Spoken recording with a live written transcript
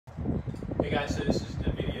Hey guys, so this is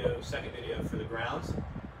the second video for the grounds.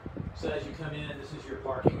 So as you come in, this is your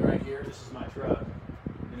parking right here. This is my truck.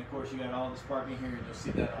 And of course you got all this parking here, and you'll see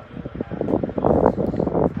that on the other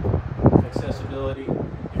map. Accessibility.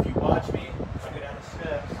 If you watch me, I go down the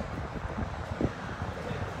steps.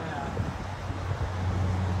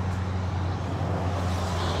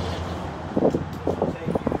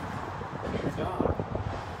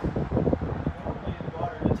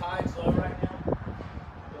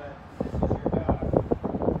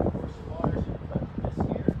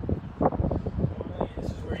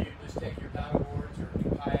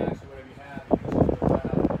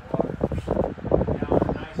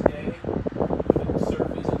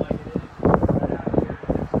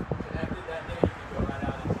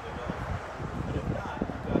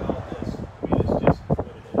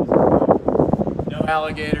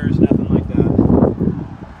 Alligators, nothing like that.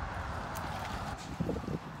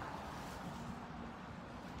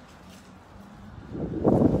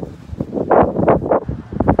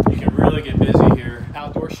 You can really get busy here.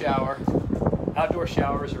 Outdoor shower. Outdoor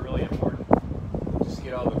showers are really important, just to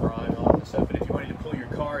get all the grime off and stuff. But if you wanted to pull your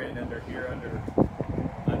car in under here, under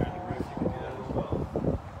the roof, you can do that as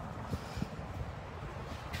well.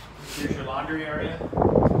 Here's your laundry area,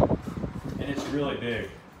 and it's really big.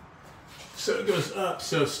 So it goes up,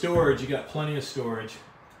 so storage, you got plenty of storage.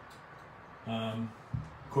 Of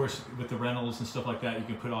course, with the rentals and stuff like that, you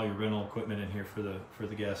can put all your rental equipment in here for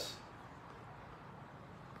the guests.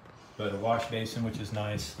 But a wash basin, which is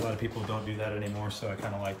nice. A lot of people don't do that anymore, so I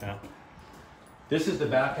kind of like that. This is the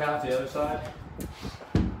back half, the other side.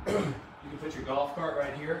 You can put your golf cart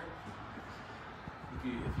right here, if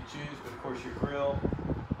you choose, but of course your grill,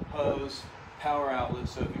 hose, power outlet,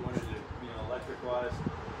 so if you wanted to, electric-wise.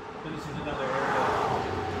 So this is another area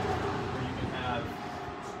where you can have,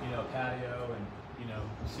 a patio and,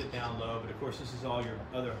 sit down low. But of course, this is all your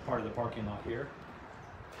other part of the parking lot here.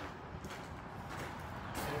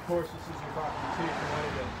 And of course, this is your parking too. If you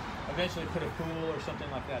wanted to eventually put a pool or something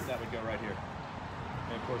like that, that would go right here.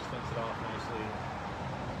 And of course, fence it off nicely,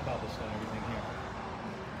 cobblestone, everything here.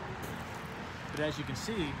 But as you can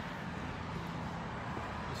see,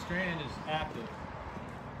 the Strand is active.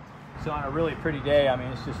 So on a really pretty day,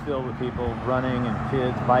 it's just filled with people running and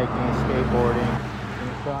kids biking, skateboarding. And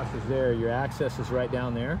the cross is there. Your access is right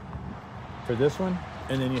down there for this one.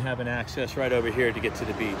 And then you have an access right over here to get to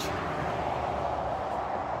the beach.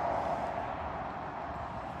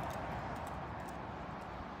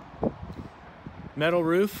 Metal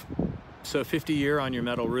roof, so 50-year on your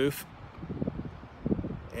metal roof.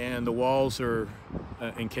 And the walls are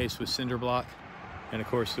encased with cinder block. And of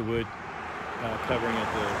course the wood covering it.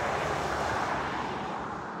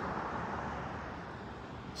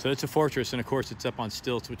 So it's a fortress, and of course it's up on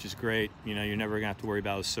stilts, which is great. You're never gonna have to worry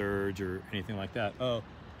about a surge or anything like that. Oh,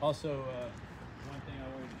 also one thing I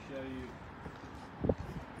wanted to show you.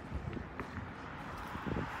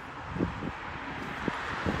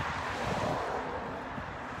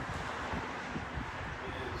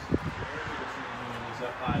 Is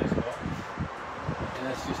up high as well, and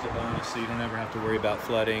that's just a bonus, so you don't ever have to worry about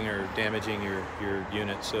flooding or damaging your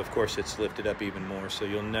unit. So of course it's lifted up even more, so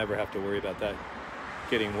you'll never have to worry about that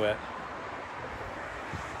getting wet.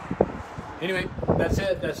 Anyway, that's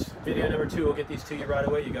it. That's video number 2. We'll get these to you right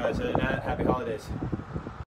away, you guys. Happy holidays.